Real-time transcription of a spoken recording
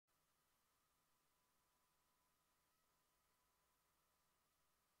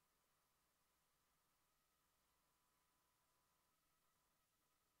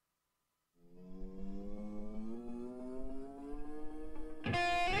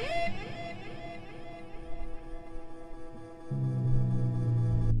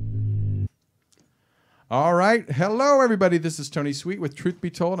All right. Hello, everybody. This is Tony Sweet with Truth Be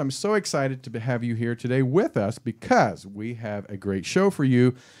Told. I'm so excited to have you here today with us because we have a great show for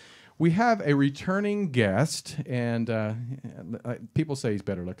you. We have a returning guest, and people say he's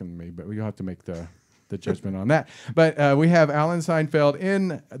better looking than me, but you'll have to make the judgment on that. But we have Alan Steinfeld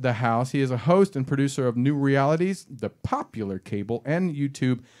in the house. He is a host and producer of New Realities, the popular cable and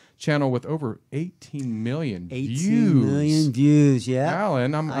YouTube channel with over 18 million views. 18 million views, yeah.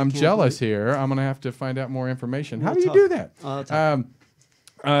 Alan, I'm jealous here. I'm going to have to find out more information. How do you do that?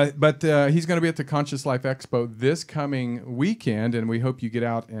 But he's going to be at the Conscious Life Expo this coming weekend, and we hope you get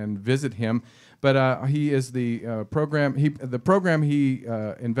out and visit him. But he is the program. He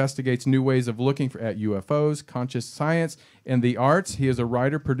investigates new ways of looking at UFOs, conscious science, and the arts. He is a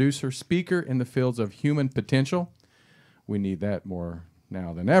writer, producer, speaker in the fields of human potential. We need that more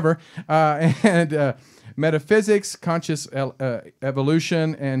now than ever, and metaphysics, conscious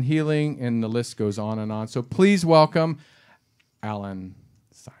evolution, and healing, and the list goes on and on. So please welcome Alan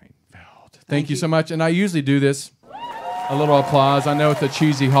Steinfeld. Thank you so much. And I usually do this, a little applause. I know it's a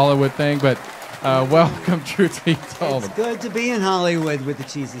cheesy Hollywood thing, but welcome, Truth Be Told. It's good to be in Hollywood with the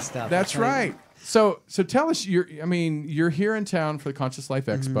cheesy stuff. That's right. So tell us, you're here in town for the Conscious Life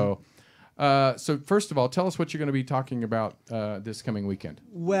Expo. So first of all, tell us what you're going to be talking about this coming weekend.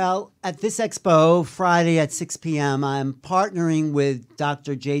 Well, at this expo, Friday at 6 p.m., I'm partnering with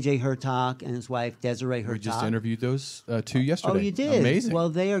Dr. J.J. Hurtak and his wife, Desiree Hurtak. We just interviewed those two yesterday. Oh, you did? Amazing. Well,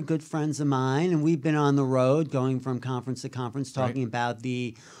 they are good friends of mine, and we've been on the road going from conference to conference talking about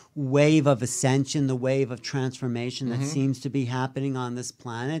the wave of ascension, the wave of transformation that seems to be happening on this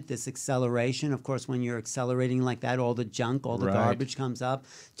planet, this acceleration. Of course, when you're accelerating like that, all the junk, all the garbage comes up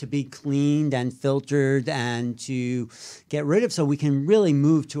to be cleaned and filtered and to get rid of so we can really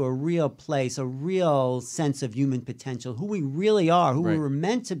move to a real place, a real sense of human potential, who we really are, who we were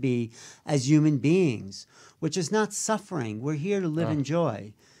meant to be as human beings, which is not suffering. We're here to live in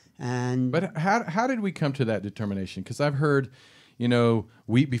joy. But how did we come to that determination? Because I've heard,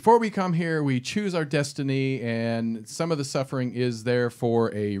 before we come here, we choose our destiny, and some of the suffering is there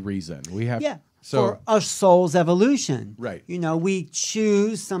for a reason. We have for our soul's evolution. Right. We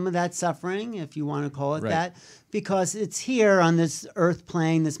choose some of that suffering, if you want to call it that, because it's here on this earth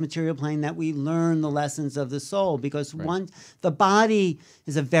plane, this material plane, that we learn the lessons of the soul. Because the body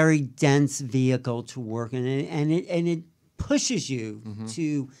is a very dense vehicle to work in, and it pushes you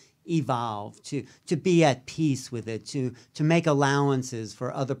to evolve, to be at peace with it, to make allowances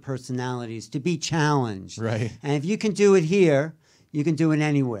for other personalities, to be challenged. Right. And if you can do it here, you can do it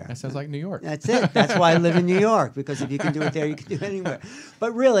anywhere. That sounds like New York. That's it. That's why I live in New York, because if you can do it there, you can do it anywhere.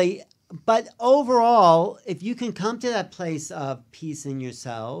 But overall, if you can come to that place of peace in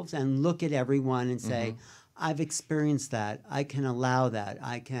yourselves and look at everyone and say, I've experienced that, I can allow that,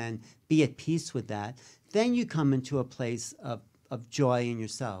 I can be at peace with that, then you come into a place of joy in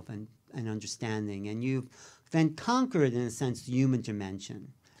yourself and understanding. And you've then conquered, in a sense, the human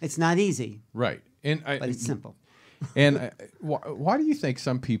dimension. It's not easy. Right. But it's simple. And why do you think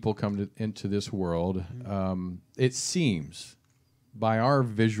some people come into this world? It seems, by our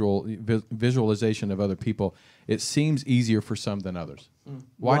visualization of other people, it seems easier for some than others.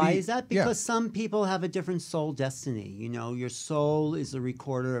 Why is that? Because some people have a different soul destiny. Your soul is the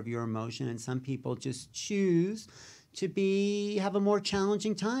recorder of your emotion, and some people just choose to have a more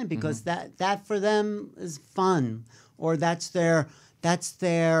challenging time because that for them is fun, or that's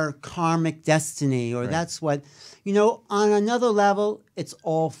their karmic destiny, or that's what, on another level, it's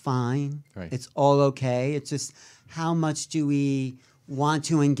all fine. Right. It's all okay. It's just how much do we want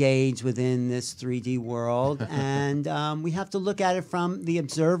to engage within this 3D world? And we have to look at it from the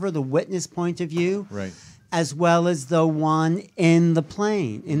observer, the witness point of view. Right. As well as the one in the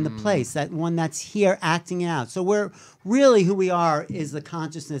plane, in the place, that one that's here acting it out. So we're really who we are is the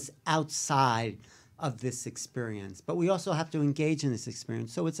consciousness outside of this experience. But we also have to engage in this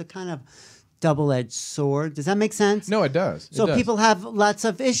experience. So it's a kind of double-edged sword. Does that make sense? No, it does. So people have lots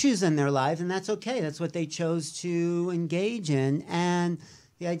of issues in their lives, and that's okay. That's what they chose to engage in. And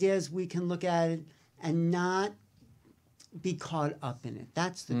the idea is we can look at it and not be caught up in it.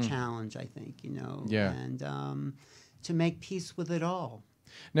 That's the challenge, I think, Yeah. And to make peace with it all.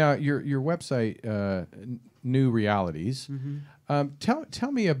 Now, your website, New Realities,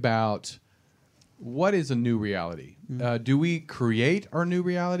 tell me about what is a new reality? Do we create our new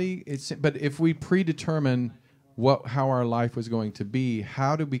reality? But if we predetermine how our life was going to be,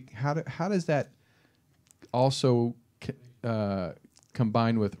 how does that also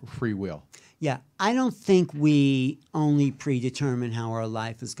combine with free will? Yeah, I don't think we only predetermine how our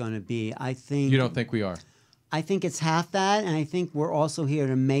life is going to be. I think you don't think we are. I think it's half that, and I think we're also here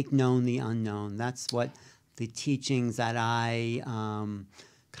to make known the unknown. That's what the teachings that I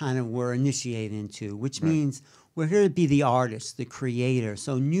kind of were initiated into, which means we're here to be the artist, the creator.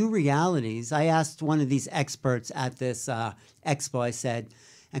 So new realities. I asked one of these experts at this expo, I said,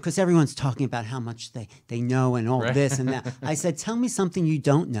 and because everyone's talking about how much they know and all this and that, I said, tell me something you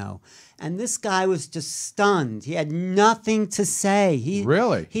don't know. And this guy was just stunned. He had nothing to say. He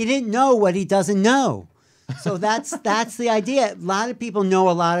didn't know what he doesn't know. So that's the idea. A lot of people know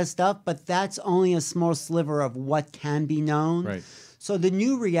a lot of stuff, but that's only a small sliver of what can be known. Right. So the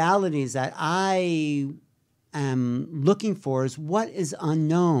new realities that I am looking for is what is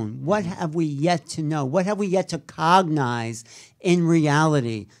unknown. What have we yet to know? What have we yet to cognize in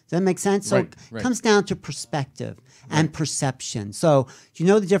reality? Does that make sense? So it comes down to perspective and perception. So do you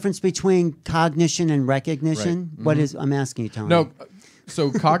know the difference between cognition and recognition? What is, I'm asking you, Tony. No. So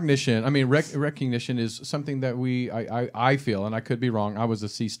cognition, I mean, recognition is something that I feel, and I could be wrong. I was a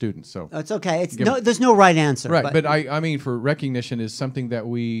C student, so it's okay. There's no right answer. Right, but I mean, for recognition is something that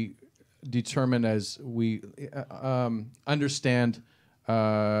we determine as we understand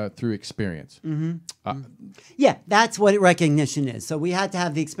through experience. Yeah, that's what recognition is. So we had to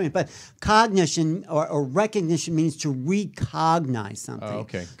have the experience. But cognition or recognition means to recognize something.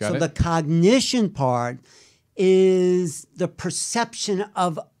 Okay, got it. So the cognition part is the perception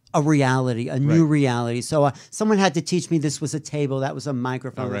of a reality, a new reality. So someone had to teach me this was a table, that was a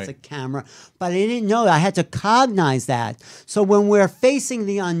microphone, that's a camera. But I didn't know. I had to cognize that. So when we're facing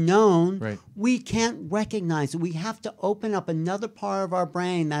the unknown, we can't recognize it. We have to open up another part of our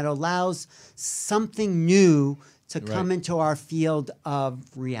brain that allows something new to come into our field of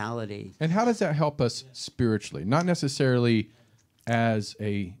reality. And how does that help us spiritually? Not necessarily as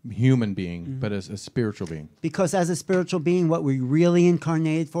a human being, but as a spiritual being. Because as a spiritual being, what we really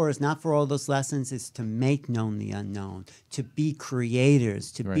incarnated for is not for all those lessons, is to make known the unknown, to be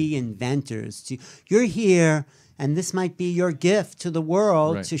creators, to be inventors. You're here, and this might be your gift to the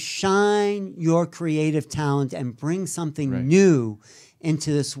world, to shine your creative talent and bring something new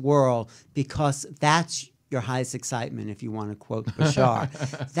into this world, because that's your highest excitement, if you want to quote Bashar.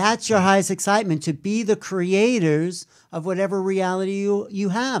 That's your highest excitement, to be the creators of whatever reality you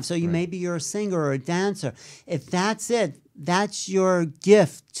have. So maybe you're a singer or a dancer. If that's it, that's your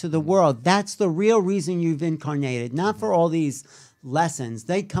gift to the world. That's the real reason you've incarnated, not for all these lessons.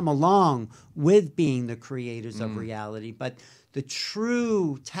 They come along with being the creators of reality. But the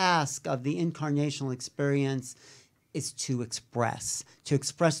true task of the incarnational experience is to express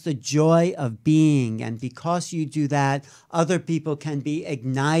the joy of being. And because you do that, other people can be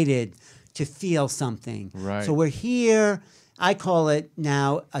ignited to feel something. So we're here, I call it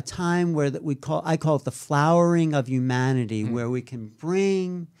now a time where I call it the flowering of humanity, where we can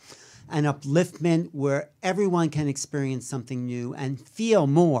bring an upliftment where everyone can experience something new and feel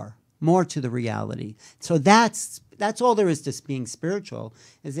more to the reality. So that's all there is to being spiritual,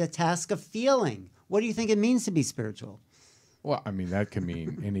 is the task of feeling. What do you think it means to be spiritual? Well, I mean, that can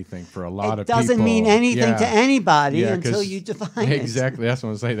mean anything for a lot of people. It doesn't mean anything to anybody until you define it. Exactly. That's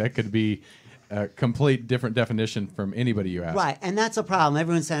what I'm saying. That could be a complete different definition from anybody you ask. Right. And that's a problem.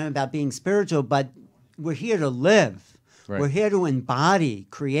 Everyone's saying about being spiritual, but we're here to live. We're here to embody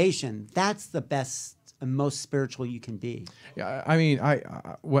creation. That's the best and most spiritual you can be. Yeah, I mean,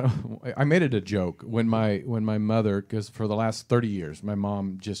 I made it a joke when my mother, because for the last 30 years, my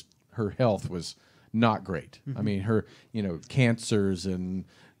mom her health was not great. I mean, her, cancers and,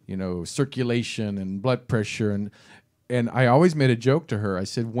 circulation and blood pressure. And I always made a joke to her. I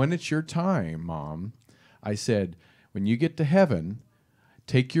said, when it's your time, Mom, I said, when you get to heaven,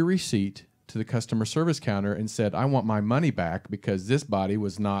 take your receipt to the customer service counter and said, I want my money back because this body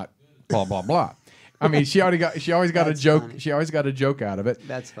was not blah, blah, blah. I mean, she always got a joke. Funny. She always got a joke out of it.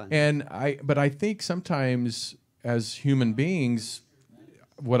 That's funny. But I think sometimes as human beings,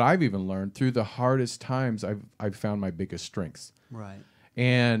 what I've even learned through the hardest times, I've found my biggest strengths. Right.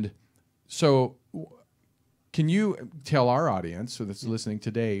 And so, can you tell our audience, so that's listening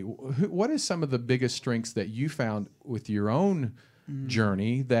today, what is some of the biggest strengths that you found with your own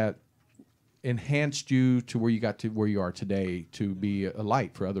journey that enhanced you to where you got to where you are today to be a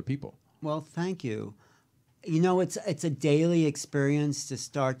light for other people? Well, thank you. It's a daily experience to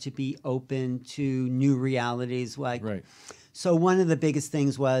start to be open to new realities. So one of the biggest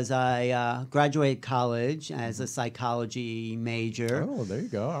things was I graduated college as a psychology major. Oh, there you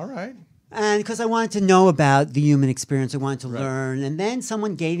go. All right. And because I wanted to know about the human experience, I wanted to learn. And then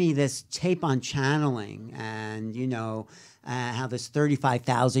someone gave me this tape on channeling, and how this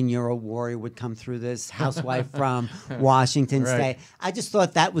 35,000-year-old warrior would come through this housewife from Washington State. I just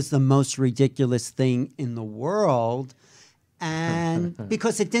thought that was the most ridiculous thing in the world. And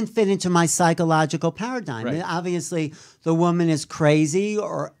because it didn't fit into my psychological paradigm. Right. Obviously, the woman is crazy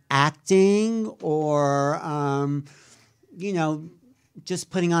or acting or,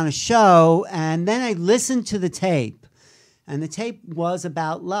 just putting on a show. And then I listened to the tape. And the tape was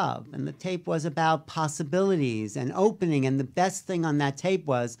about love. And the tape was about possibilities and opening. And the best thing on that tape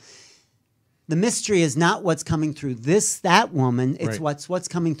was the mystery is not what's coming through that woman. It's what's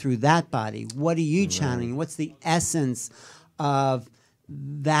coming through that body. What are you channeling? What's the essence of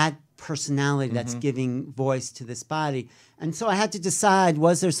that personality that's giving voice to this body? And so I had to decide,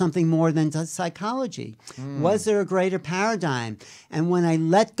 was there something more than psychology? Was there a greater paradigm? And when I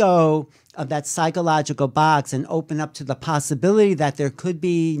let go of that psychological box and open up to the possibility that there could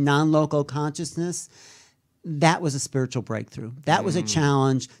be non-local consciousness, that was a spiritual breakthrough. That was a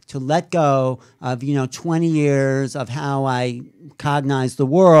challenge to let go of, 20 years of how I cognized the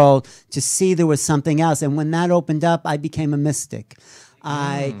world to see there was something else. And when that opened up, I became a mystic.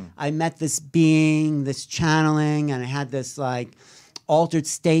 I met this being, this channeling, and I had this altered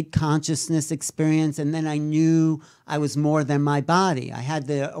state consciousness experience. And then I knew I was more than my body. I had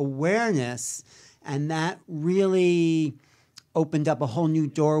the awareness, and that really opened up a whole new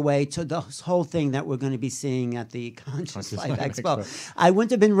doorway to this whole thing that we're going to be seeing at the Conscious Life Expo. I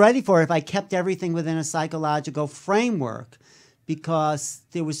wouldn't have been ready for it if I kept everything within a psychological framework, because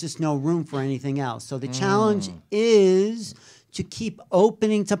there was just no room for anything else. So the challenge is to keep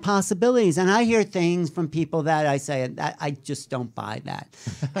opening to possibilities. And I hear things from people that I say, I just don't buy that.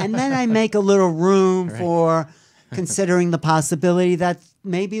 And then I make a little room for considering the possibility that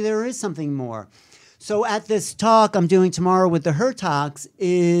maybe there is something more. So at this talk I'm doing tomorrow with the Her Talks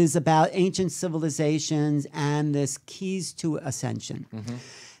is about ancient civilizations and this keys to ascension.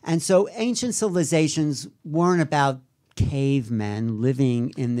 And so ancient civilizations weren't about cavemen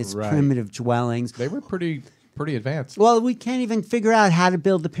living in this primitive dwellings. They were pretty advanced. Well, we can't even figure out how to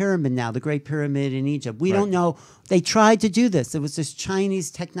build the pyramid now, the Great Pyramid in Egypt. We don't know. They tried to do this. There was this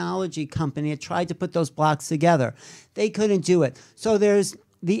Chinese technology company that tried to put those blocks together. They couldn't do it. So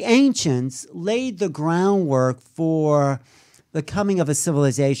the ancients laid the groundwork for the coming of a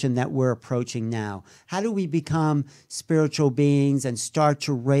civilization that we're approaching now. How do we become spiritual beings and start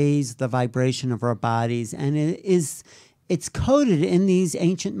to raise the vibration of our bodies? And it's coded in these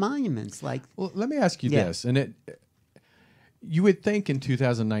ancient monuments. Well, let me ask you this, and you would think in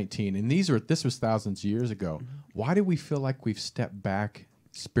 2019, and this was thousands of years ago. Why do we feel like we've stepped back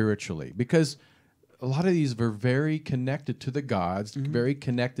spiritually? Because a lot of these were very connected to the gods, very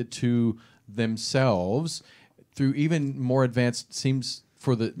connected to themselves, through even more advanced, seems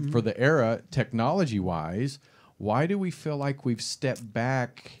for the era, technology-wise. Why do we feel like we've stepped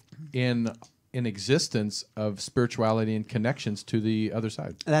back in existence of spirituality and connections to the other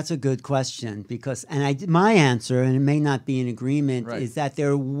side? That's a good question, because my answer, and it may not be in agreement, is that there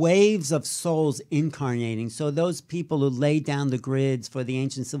are waves of souls incarnating. So those people who laid down the grids for the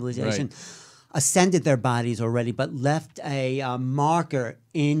ancient civilization ascended their bodies already, but left a marker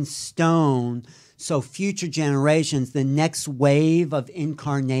in stone. So future generations, the next wave of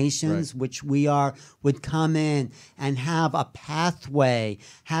incarnations, which we are, would come in and have a pathway,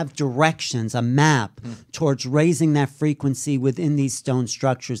 have directions, a map towards raising that frequency within these stone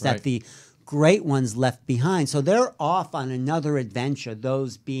structures that the great ones left behind. So they're off on another adventure,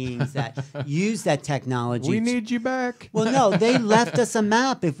 those beings that use that technology. We need you back. Well, no, they left us a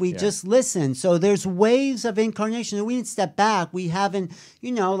map if we just listen. So there's waves of incarnation. And we didn't step back. We haven't,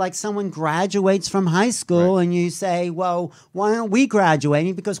 like someone graduates from high school and you say, well, why aren't we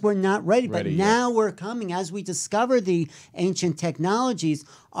graduating? Because we're not ready. But now we're coming. As we discover the ancient technologies,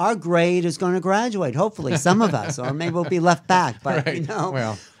 our grade is going to graduate, hopefully, some of us, or maybe we'll be left back. But,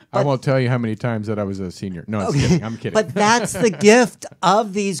 Well, I won't tell you how many times that I was a senior. No, I'm kidding. I'm kidding. But that's the gift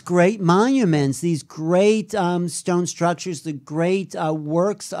of these great monuments, these great stone structures, the great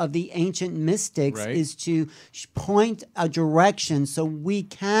works of the ancient mystics, is to point a direction so we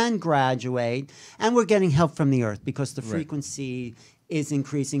can graduate. And we're getting help from the earth because the frequency is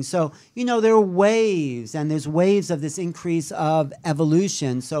increasing. So, there are waves, and there's waves of this increase of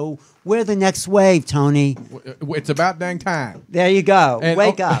evolution. So we're the next wave, Tony. It's about dang time. There you go. And,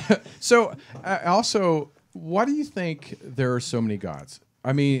 wake up. So, also, why do you think there are so many gods?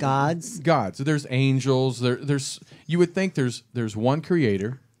 I mean, gods. There's angels. There's. You would think there's one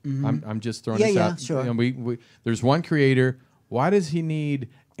creator. I'm just throwing this out. Sure. There's one creator. Why does he need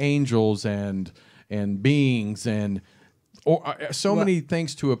angels and beings and so many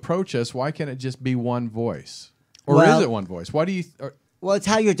things to approach us. Why can't it just be one voice? Or is it one voice? Why do you? Well, it's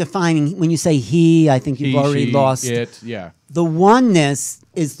how you're defining. When you say he, I think you've already lost it. Yeah. The oneness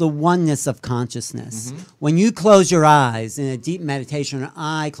is the oneness of consciousness. When you close your eyes in a deep meditation, or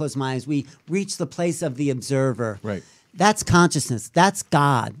I close my eyes, we reach the place of the observer. Right. That's consciousness. That's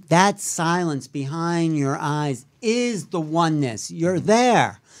God. That silence behind your eyes is the oneness. You're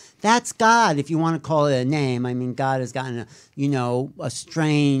there. That's God, if you want to call it a name. I mean, God has gotten a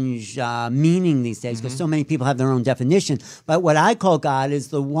strange meaning these days because so many people have their own definition. But what I call God is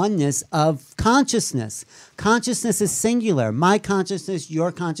the oneness of consciousness. Consciousness is singular. My consciousness,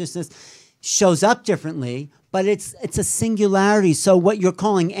 your consciousness shows up differently, but it's a singularity. So what you're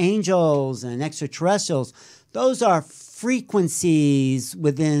calling angels and extraterrestrials, those are frequencies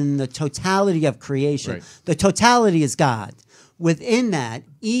within the totality of creation. Right. The totality is God. Within that,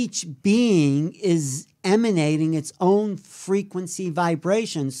 each being is emanating its own frequency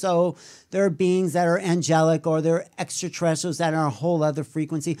vibration. So there are beings that are angelic, or there are extraterrestrials that are a whole other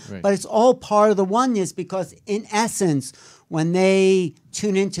frequency. Right. But it's all part of the oneness, because in essence, when they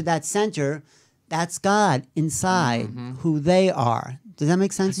tune into that center, that's God inside who they are. Does that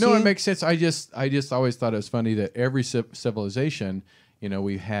make sense to you? No, it makes sense. I just always thought it was funny that every civilization,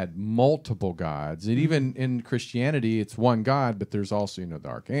 we had multiple gods, and even in Christianity, it's one God, but there's also the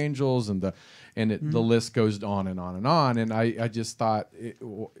archangels and the list goes on and on and on. And I just thought,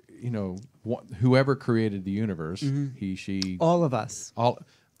 whoever created the universe, he, she, all of us, all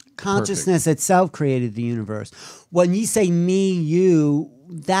consciousness itself created the universe. When you say me, you,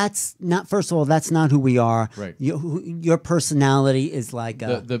 that's not. First of all, that's not who we are. Right. Your personality is like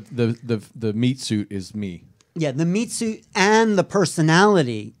the meat suit is me. Yeah, the meat suit and the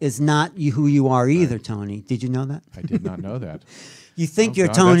personality is not who you are either, Tony. Did you know that? I did not know that. You think you're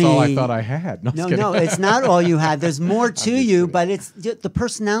God, Tony. That's all I thought I had. No, it's not all you had. There's more to you, but it's the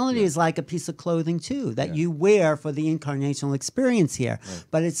personality is like a piece of clothing too that you wear for the incarnational experience here. Right.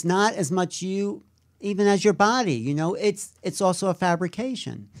 But it's not as much you even as your body. It's also a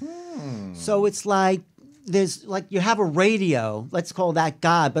fabrication. So it's like, you have a radio, let's call that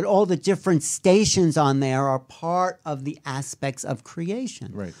God, but all the different stations on there are part of the aspects of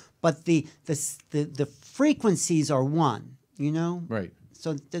creation. Right. But the frequencies are one, Right.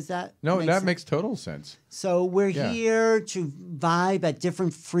 So does that makes total sense. So we're here to vibe at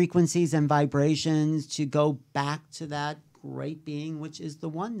different frequencies and vibrations to go back to that great being, which is the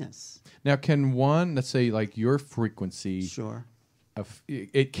oneness. Now, can one, let's say like your frequency... Sure.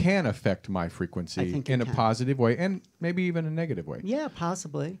 It can affect my frequency in a positive way and maybe even a negative way. Yeah,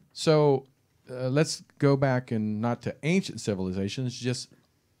 possibly. So let's go back and not to ancient civilizations, just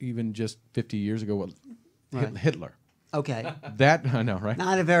 50 years ago, Hitler. Okay. That, I know, right?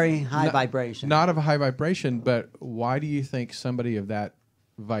 Not a very high vibration. Not of a high vibration, but why do you think somebody of that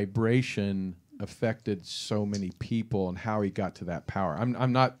vibration affected so many people and how he got to that power?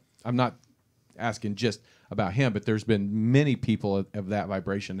 I'm not asking just about him, but there's been many people of that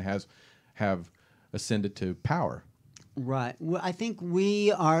vibration have ascended to power. Right. Well, I think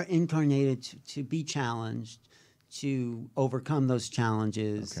we are incarnated to be challenged, to overcome those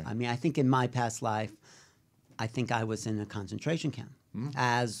challenges. Okay. I mean, I think in my past life, I think I was in a concentration camp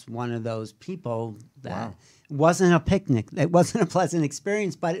as one of those people that wasn't a picnic. It wasn't a pleasant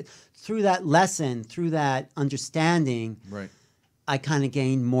experience, but through that lesson, through that understanding, right, I kind of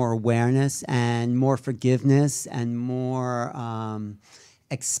gained more awareness and more forgiveness and more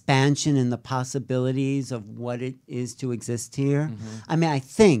expansion in the possibilities of what it is to exist here. I mean, I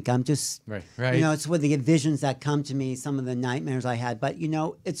think I'm just, right. It's with the visions that come to me, some of the nightmares I had, but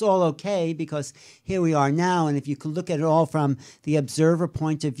it's all okay because here we are now. And if you could look at it all from the observer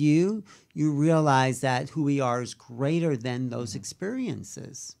point of view, you realize that who we are is greater than those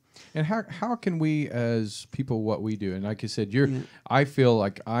experiences. And how can we, as people, what we do? And like you said, I feel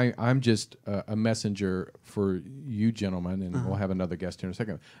like I'm just a messenger for you gentlemen, and we'll have another guest here in a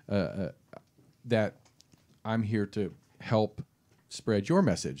second, that I'm here to help spread your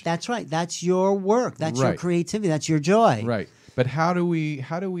message. That's right. That's your work. That's your creativity. That's your joy. Right. But how do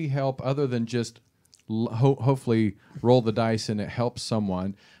we help other than just hopefully roll the dice and it helps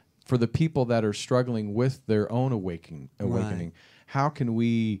someone? For the people that are struggling with their own awakening, Right. How can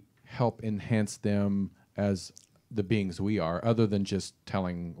we help enhance them as the beings we are, other than just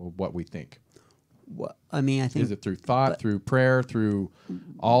telling what we think? Well, I mean, I think... Is it through thought, through prayer, through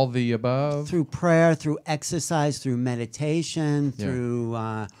all the above? Through prayer, through exercise, through meditation, through,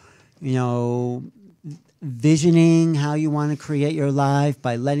 visioning how you want to create your life,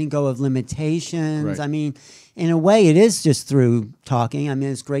 by letting go of limitations. Right. I mean, in a way, it is just through talking. I mean,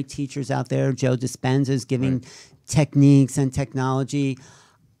 there's great teachers out there. Joe Dispenza's giving techniques and technology.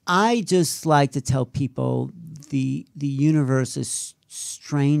 I just like to tell people the universe is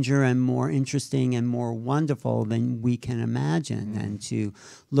stranger and more interesting and more wonderful than we can imagine, and to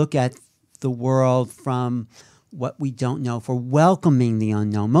look at the world from what we don't know, for welcoming the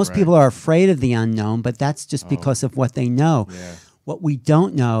unknown. Most people are afraid of the unknown, but that's just because of what they know. Yeah. What we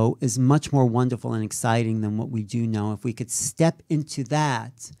don't know is much more wonderful and exciting than what we do know. If we could step into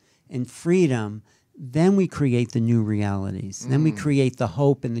that in freedom, then we create the new realities. Then we create the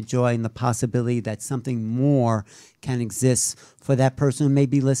hope and the joy and the possibility that something more can exist for that person who may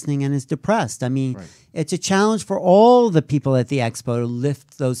be listening and is depressed. I mean, it's a challenge for all the people at the expo to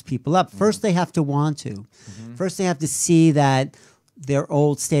lift those people up. First, they have to want to. First, they have to see that their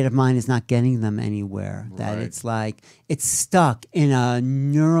old state of mind is not getting them anywhere. That it's like it's stuck in a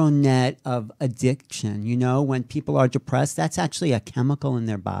neural net of addiction. You know, when people are depressed, that's actually a chemical in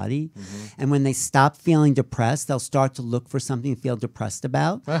their body. And when they stop feeling depressed, they'll start to look for something to feel depressed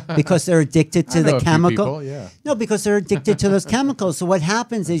about because they're addicted to the chemical. No, because they're addicted to those chemicals. So what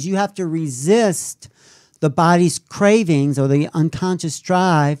happens is you have to resist the body's cravings or the unconscious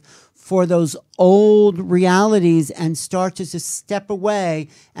drive for those old realities and start to just step away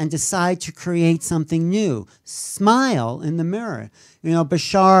and decide to create something new. Smile in the mirror. You know,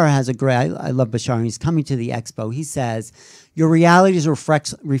 Bashar has a great, I love Bashar, he's coming to the expo. He says, your reality is a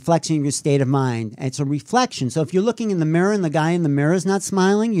reflection of your state of mind. And it's a reflection. So if you're looking in the mirror and the guy in the mirror is not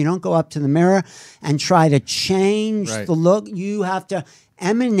smiling, you don't go up to the mirror and try to change the look. You have to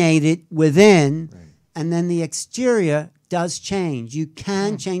emanate it within, and then the exterior does change. You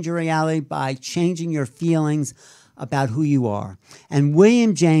can change your reality by changing your feelings about who you are. And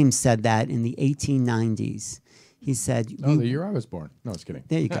William James said that in the 1890s. He said, "Oh, the year I was born." No, I was kidding.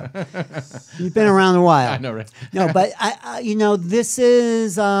 There you go. You've been around a while. I know, right? No, but you know, this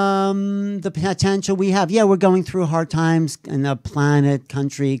is the potential we have. Yeah, we're going through hard times in the planet,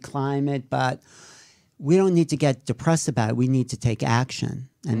 country, climate, but we don't need to get depressed about it. We need to take action.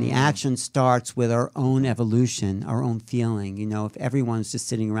 And the action starts with our own evolution, our own feeling. You know, if everyone's just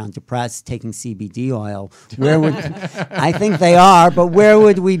sitting around depressed, taking CBD oil, where would I think they are, but where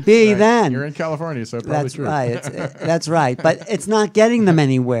would we be then? You're in California, so probably that's true. Right. That's right. But it's not getting them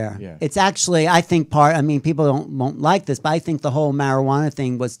anywhere. It's actually, I think, I mean, people won't like this, but I think the whole marijuana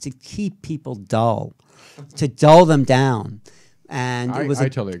thing was to keep people dull, to dull them down. And I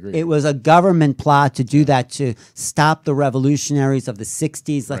totally agree. It was a government plot to do that, to stop the revolutionaries of the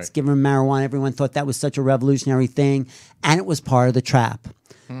 60s. Let's give them marijuana. Everyone thought that was such a revolutionary thing. And it was part of the trap.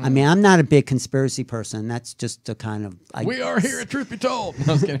 I mean, I'm not a big conspiracy person. That's just a kind of... we are here at Truth Be Told. No,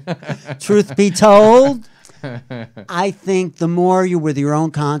 I was kidding. Truth be told, I think the more you're with your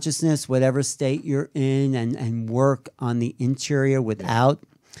own consciousness, whatever state you're in, and work on the interior without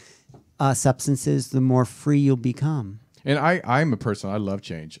substances, the more free you'll become. And I'm a person, I love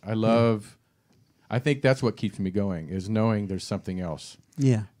change. I think that's what keeps me going, is knowing there's something else.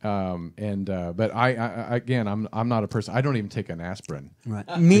 Yeah. But I again, I'm not a person, I don't even take an aspirin. Right.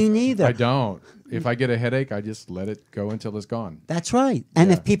 Me neither. I don't. If I get a headache, I just let it go until it's gone. That's right. And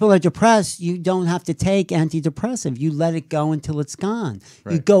if people are depressed, you don't have to take antidepressive. You let it go until it's gone.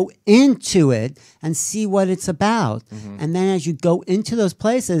 You go into it and see what it's about. And then as you go into those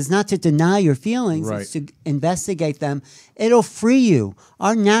places, not to deny your feelings, it's to investigate them, it'll free you.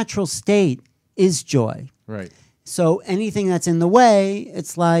 Our natural state is joy. Right. So anything that's in the way,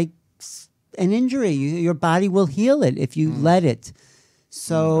 it's like an injury. Your body will heal it if you let it.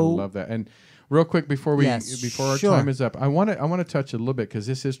 So I love that. And real quick before our time is up, I want to touch a little bit, because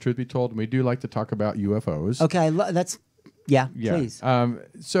this is Truth Be Told, and we do like to talk about UFOs. Okay, please.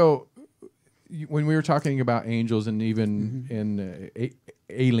 So when we were talking about angels and even in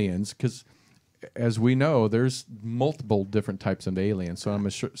aliens, because as we know, there's multiple different types of aliens. So I'm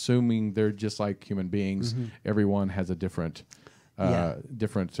assuming they're just like human beings. Everyone has a different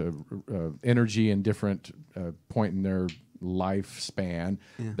energy and different point in their lifespan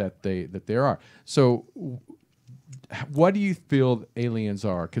that they are. So what do you feel aliens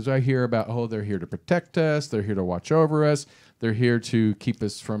are? Because I hear about, they're here to protect us, they're here to watch over us, they're here to keep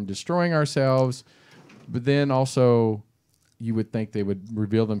us from destroying ourselves. But then also, you would think they would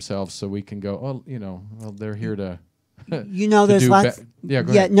reveal themselves so we can go, they're here to... there's lots...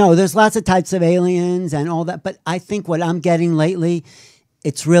 there's lots of types of aliens and all that, but I think what I'm getting lately,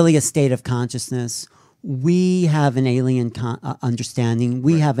 it's really a state of consciousness. We have an alien understanding.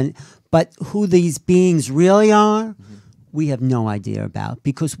 We haven't... But who these beings really are, we have no idea about,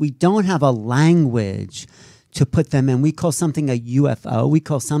 because we don't have a language to put them in. We call something a UFO. We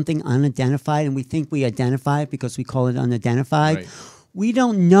call something unidentified, and we think we identify it because we call it unidentified. Right. We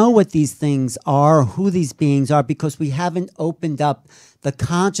don't know what these things are, who these beings are, because we haven't opened up the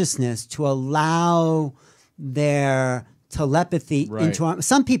consciousness to allow their telepathy into our...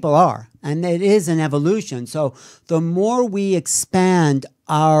 Some people are, and it is an evolution. So the more we expand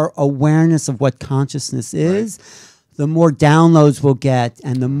our awareness of what consciousness is, the more downloads we'll get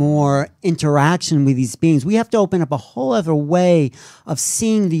and the more interaction with these beings. We have to open up a whole other way of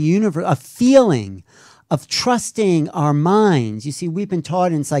seeing the universe, of feeling, of trusting our minds. You see, we've been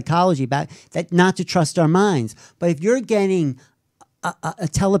taught in psychology about that not to trust our minds. But if you're getting a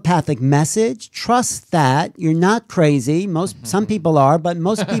telepathic message, trust that. You're not crazy. Some people are, but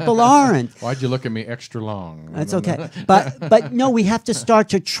most people aren't. Why'd you look at me extra long? That's okay. But no, we have to start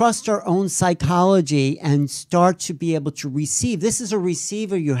to trust our own psychology and start to be able to receive. This is a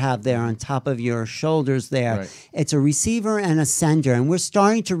receiver you have there on top of your shoulders there. Right. It's a receiver and a sender, and we're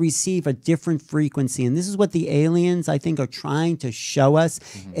starting to receive a different frequency. And this is what the aliens, I think, are trying to show us.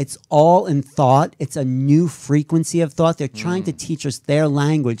 It's all in thought. It's a new frequency of thought. They're trying to teach us their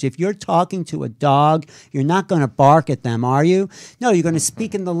language. If you're talking to a dog, you're not going to bark at them, are you? No, you're going to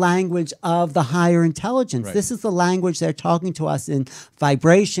speak in the language of the higher intelligence. Right. This is the language they're talking to us in: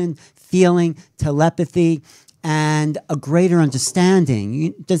 vibration, feeling, telepathy, and a greater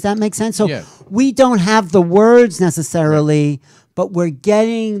understanding. Does that make sense? So we don't have the words necessarily, but we're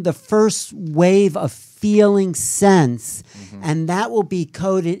getting the first wave of feeling sense, and that will be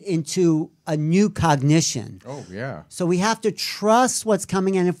coded into a new cognition. Oh, yeah. So we have to trust what's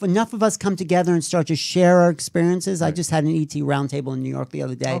coming in. If enough of us come together and start to share our experiences, I just had an ET roundtable in New York the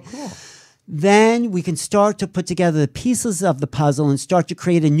other day. Oh, cool. Then we can start to put together the pieces of the puzzle and start to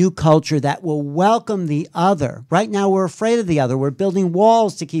create a new culture that will welcome the other. Right now, we're afraid of the other. We're building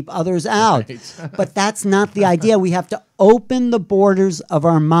walls to keep others out. Right. But that's not the idea. We have to open the borders of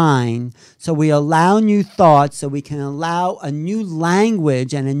our mind so we allow new thoughts, so we can allow a new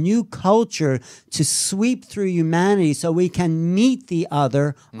language and a new culture to sweep through humanity so we can meet the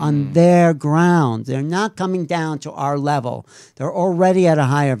other on their ground. They're not coming down to our level. They're already at a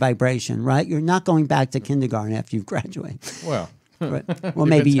higher vibration, right? You're not going back to kindergarten after you graduate. Well, Right. Well,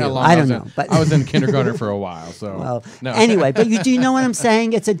 maybe you. I don't know. But I was in kindergarten for a while, so. Well, no. anyway, but do you know what I'm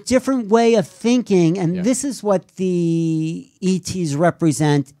saying? It's a different way of thinking, and this is what the ETs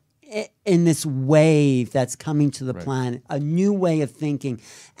represent in this wave that's coming to the planet, a new way of thinking.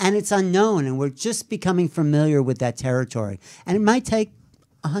 And it's unknown, and we're just becoming familiar with that territory. And it might take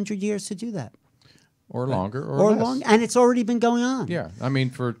 100 years to do that. Or longer, or less. And it's already been going on. Yeah, I mean,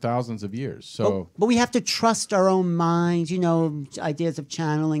 for thousands of years. So, but we have to trust our own minds, ideas of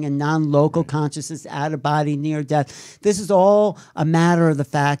channeling and non-local consciousness, out of body, near death. This is all a matter of the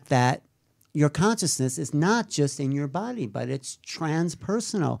fact that your consciousness is not just in your body, but it's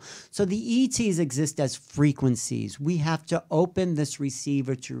transpersonal. So the ETs exist as frequencies. We have to open this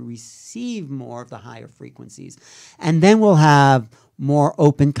receiver to receive more of the higher frequencies. And then we'll have more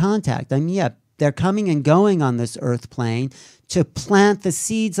open contact. I mean, they're coming and going on this earth plane to plant the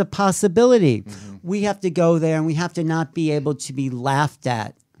seeds of possibility. We have to go there, and we have to not be able to be laughed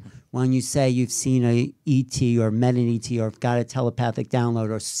at when you say you've seen a ET or met an ET or got a telepathic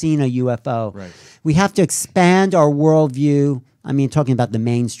download or seen a UFO. Right. We have to expand our worldview. I mean, talking about the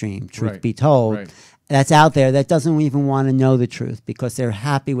mainstream, truth be told. That's out there that doesn't even want to know the truth because they're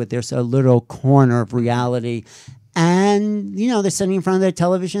happy with their little corner of reality. And, they're sitting in front of their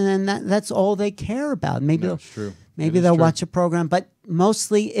television, and that's all they care about. Maybe they'll watch a program, but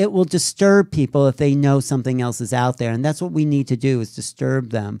mostly it will disturb people if they know something else is out there. And that's what we need to do, is disturb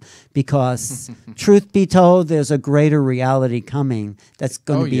them, because truth be told, there's a greater reality coming that's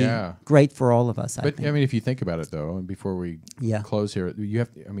going to be great for all of us, I think. I mean, if you think about it, though, and before we close here,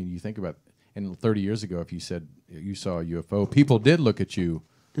 you think about, and 30 years ago, if you said you saw a UFO, people did look at you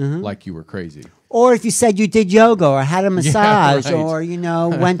like you were crazy. Or if you said you did yoga or had a massage or,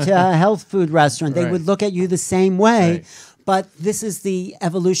 went to a health food restaurant, they would look at you the same way. Right. But this is the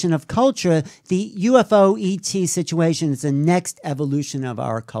evolution of culture. The UFO ET situation is the next evolution of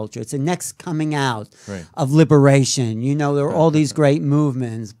our culture. It's the next coming out of liberation. There are all these great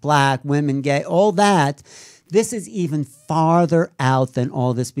movements, black, women, gay, all that. This is even farther out than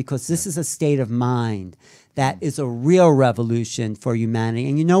all this, because this is a state of mind that is a real revolution for humanity.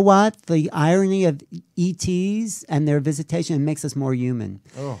 And you know what? The irony of ETs and their visitation, it makes us more human.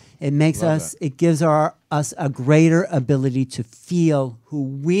 It makes us, it gives us a greater ability to feel who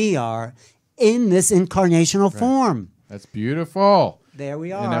we are in this incarnational form. That's beautiful. There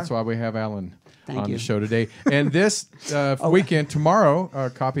we are. And that's why we have Alan Thank on you. the show today. And this weekend, tomorrow, a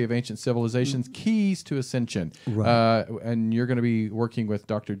copy of Ancient Civilizations, Keys to Ascension. Right. And you're going to be working with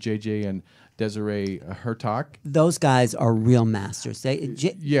Dr. JJ and Desiree Hertak. Those guys are real masters.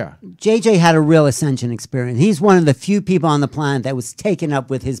 Yeah. JJ had a real ascension experience. He's one of the few people on the planet that was taken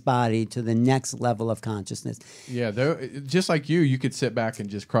up with his body to the next level of consciousness. Yeah, just like you could sit back and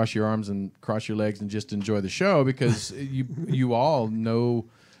just cross your arms and cross your legs and just enjoy the show because you all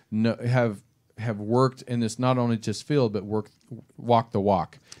have worked in this not only just field but walk the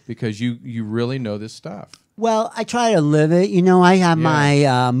walk because you really know this stuff. Well, I try to live it. You know, I have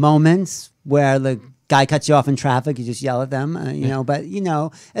my moments where the guy cuts you off in traffic. You just yell at them, you know. But, you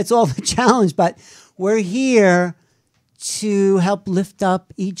know, it's all the challenge. But we're here to help lift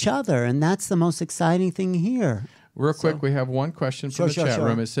up each other. And that's the most exciting thing here. Real quick, we have one question from the chat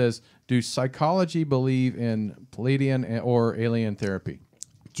room. It says, do psychology believe in Palladian or alien therapy?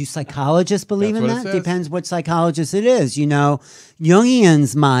 Do psychologists believe in that? Depends what psychologist it is. You know,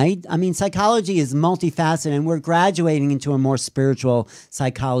 Jungians might. I mean, psychology is multifaceted, and we're graduating into a more spiritual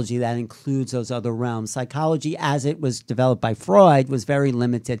psychology that includes those other realms. Psychology, as it was developed by Freud, was very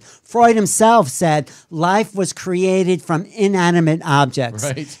limited. Freud himself said life was created from inanimate objects.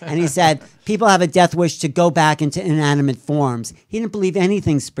 Right. And he said people have a death wish to go back into inanimate forms. He didn't believe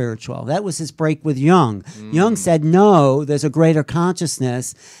anything spiritual. That was his break with Jung. Jung said, no, there's a greater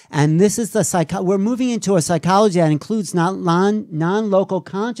consciousness. And this is the we're moving into a psychology that includes non-local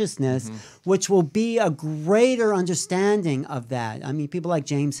consciousness, which will be a greater understanding of that. I mean, people like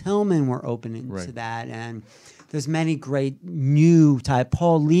James Hillman were open to that. And there's many great new type.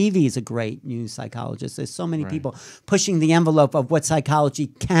 Paul Levy is a great new psychologist. There's so many people pushing the envelope of what psychology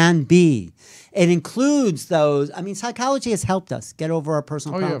can be. It includes those. I mean, psychology has helped us get over our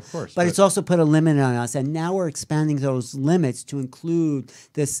personal problems. Yeah, of course. But it's also put a limit on us. And now we're expanding those limits to include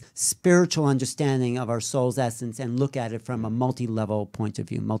this spiritual understanding of our soul's essence and look at it from a multi-level point of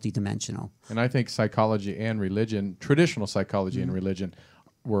view, multidimensional. And I think psychology and religion, traditional psychology and religion,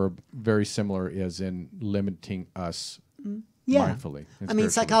 were very similar as in limiting us mindfully. I mean,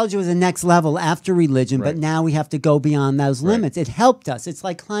 psychology was the next level after religion, but now we have to go beyond those limits. It helped us. It's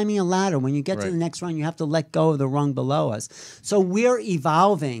like climbing a ladder. When you get to the next rung, you have to let go of the rung below us. So we're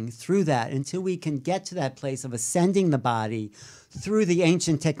evolving through that until we can get to that place of ascending the body through the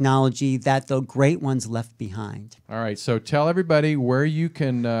ancient technology that the great ones left behind. All right. So tell everybody where you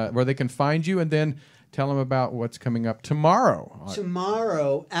can, where they can find you, and then tell them about what's coming up tomorrow.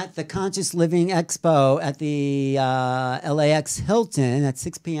 Tomorrow at the Conscious Living Expo at the LAX Hilton at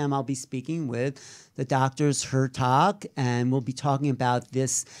 6 p.m. I'll be speaking with the doctors Hertak, and we'll be talking about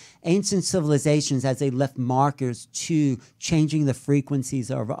this ancient civilizations as they left markers to changing the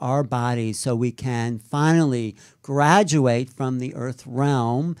frequencies of our bodies so we can finally graduate from the earth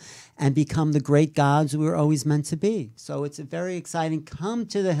realm and become the great gods we were always meant to be. So it's a very exciting. Come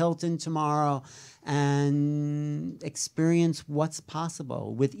to the Hilton tomorrow and experience what's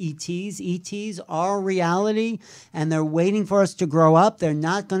possible with ETs. ETs are reality, and they're waiting for us to grow up. They're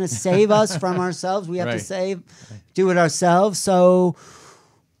not going to save us from ourselves. We have to do it ourselves. So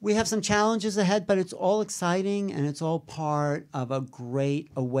we have some challenges ahead, but it's all exciting, and it's all part of a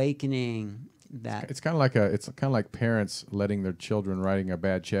great awakening. It's kind of like parents letting their children writing a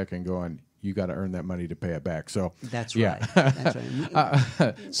bad check and going, you got to earn that money to pay it back. So that's right. That's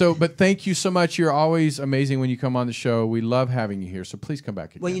right. But thank you so much. You're always amazing when you come on the show. We love having you here. So please come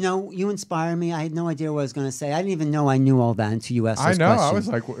back again. Well, you know, you inspire me. I had no idea what I was going to say. I didn't even know I knew all that until you asked those questions. I was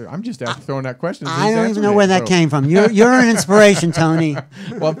like, I'm just throwing that question. I don't even know where that came from. You're an inspiration, Tony.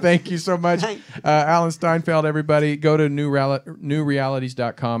 Well, thank you so much. Alan Steinfeld, everybody. Go to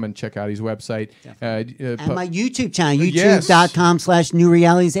newrealities.com and check out his website. And my YouTube channel,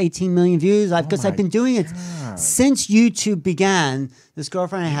 youtube.com/newrealities, 18 million views. Because I've been doing it since YouTube began. This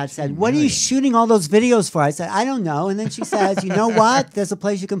girlfriend I had said, what are you shooting all those videos for? I said, I don't know. And then she says, you know what? There's a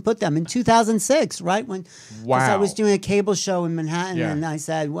place you can put them. In 2006, right? When I was doing a cable show in Manhattan, and I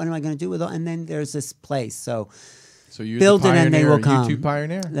said, what am I going to do with it? And then there's this place. So you're build the pioneer, it and they will come. YouTube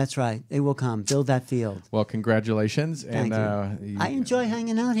pioneer? That's right. They will come. Build that field. Well, congratulations. Thank you. I enjoy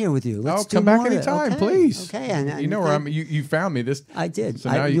hanging out here with you. Let's come back anytime, please. Okay. And you know where I'm. You found me this. I did.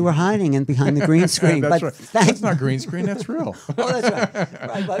 So you were hiding behind the green screen. That's but right. That's not green screen. That's real. Oh, that's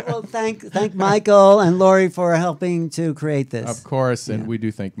right. But, well, thank Michael and Lori for helping to create this. Of course, and we do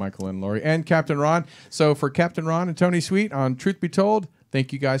thank Michael and Lori and Captain Ron. So for Captain Ron and Tony Sweet on Truth Be Told,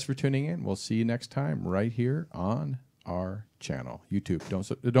 thank you guys for tuning in. We'll see you next time right here on our channel, YouTube.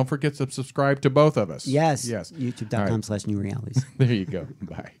 Don't forget to subscribe to both of us. Yes. YouTube.com/newrealities. There you go.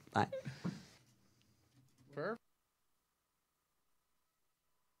 Bye. Bye.